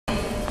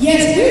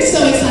Yes, we're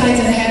so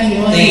excited to have you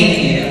on.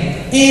 Thank you.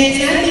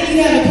 And I think you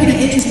have a pretty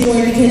interesting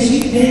story because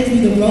you've been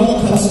through the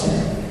roller coaster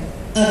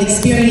of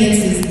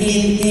experiences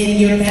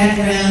in your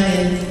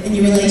background and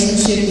your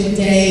relationship with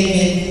Dave,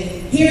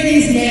 and here it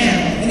is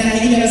now.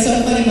 And it's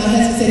so funny. My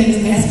husband said he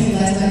was asking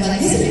last night,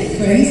 like, isn't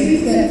it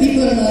crazy that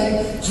people are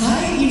like,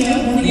 hi, wanting to know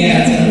who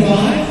you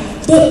are?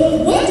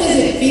 But what does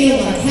it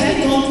feel like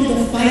having gone through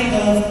the fight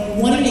of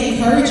wanting to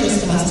encourage your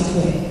spouse to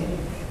quit?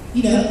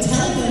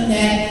 Telling them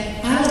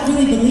that I don't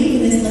really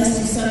believe in this, let's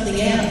do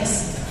something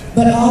else.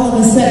 But all of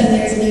a sudden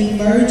there's an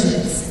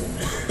emergence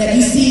that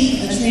you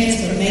see a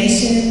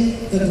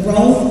transformation, the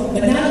growth,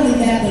 but not only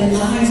that, but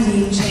lives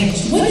being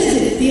changed. What does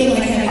it feel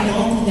like having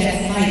gone through that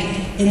fight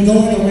and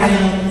going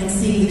around and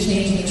seeing the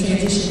change and the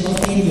transition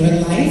both in your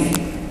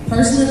life,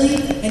 personally,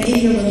 and in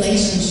your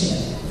relationship?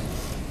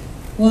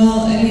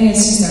 Well,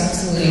 it's just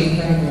absolutely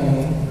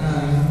incredible.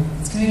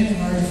 It's kind of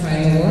hard to find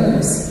the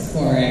words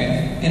for it.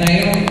 And I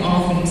don't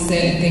often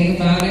sit and think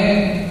about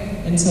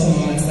it until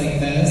moments like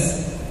this.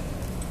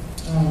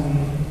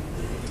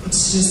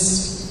 It's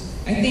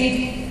just, I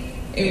think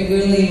it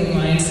really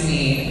reminds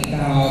me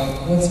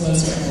about what's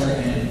most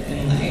important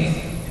in life.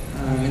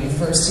 And the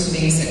first two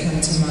things that come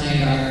to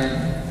mind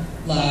are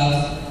love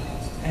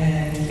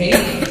and faith.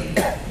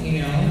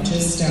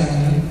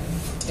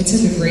 It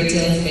took a great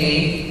deal of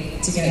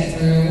faith to get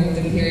through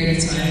the period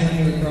of time when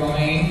we were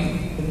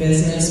growing the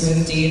business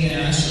with Dave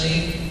and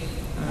Ashley,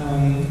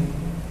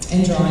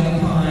 and drawing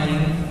upon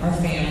our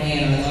family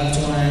and our loved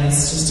ones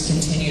just to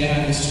continue to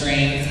have the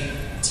strength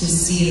to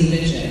see the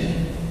vision,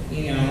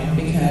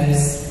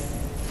 because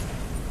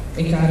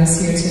it got us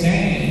here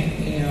today,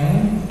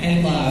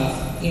 and love.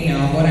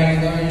 What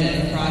I've learned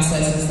in the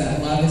process is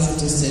that love is a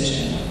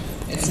decision.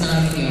 It's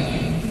not a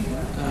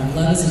feeling.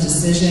 Love is a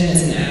decision,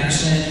 it's an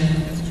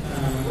action.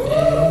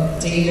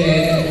 And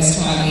David has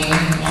taught me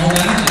all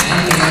about that,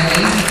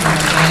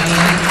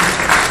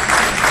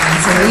 and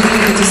so we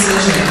made the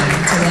decision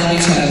to love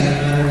each other no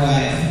matter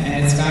what, and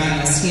it's gotten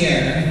us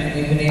here, and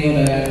we've been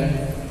able to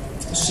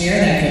share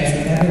that gift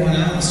with everyone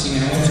else,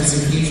 which is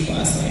a huge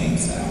blessing.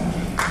 So.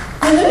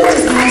 Well, let me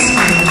just ask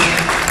you,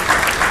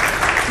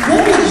 what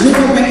would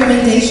your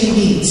recommendation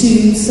be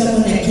to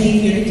someone that came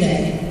here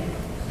today,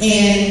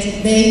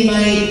 and they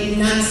might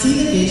not see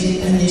the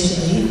vision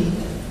initially,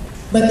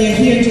 but they're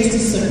here just to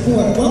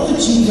support? What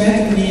would you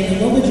recommend,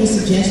 and what would your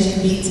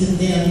suggestion be to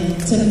them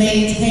to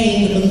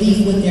maintain the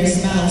belief with their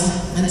spouse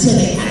until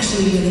they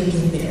actually really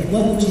get there?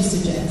 What would you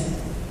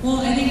suggest? Well,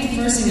 I think the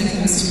first thing that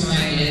comes to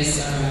mind is,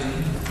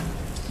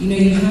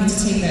 you have to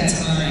take that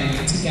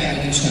time to get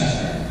with each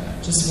other,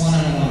 just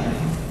one-on-one.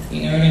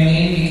 You know what I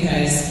mean?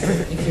 Because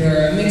if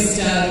you're mixed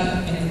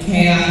up in the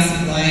chaos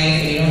of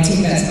life and you don't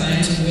take that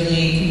time to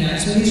really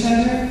connect with each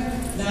other,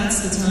 that's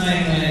the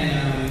time when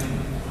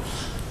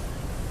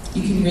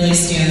you can really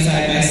stand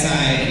side by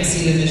side and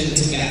see the vision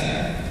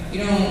together. You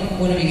don't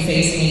want to be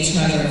facing each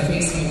other or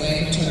facing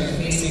away from each other,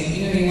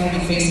 you want to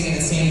be facing in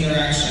the same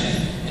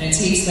direction. And it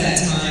takes that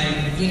time.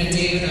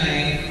 Dave and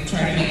I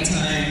try to make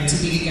time to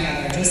be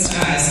together, just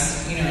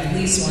us, at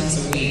least once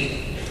a week,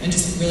 and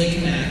just really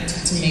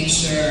connect to make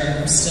sure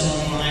we're still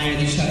in line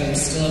with each other, we're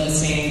still have the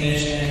same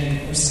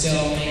vision, we're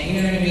still,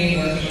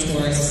 working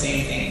towards the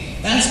same thing.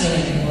 That's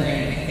really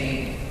important, I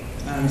think,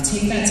 to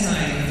take that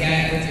time and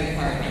get with your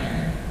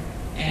partner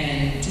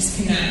and just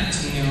connect,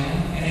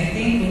 And I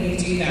think when you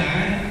do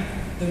that,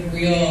 the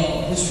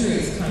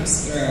truth comes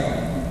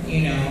through,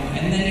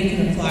 and then you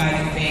can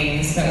apply the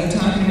things that we're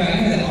talking about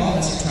here, that all of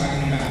us are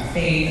talking about: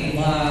 faith and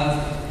love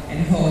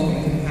and hope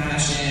and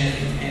compassion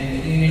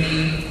and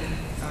unity.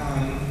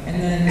 And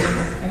then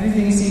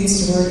everything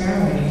seems to work out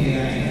when you do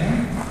that.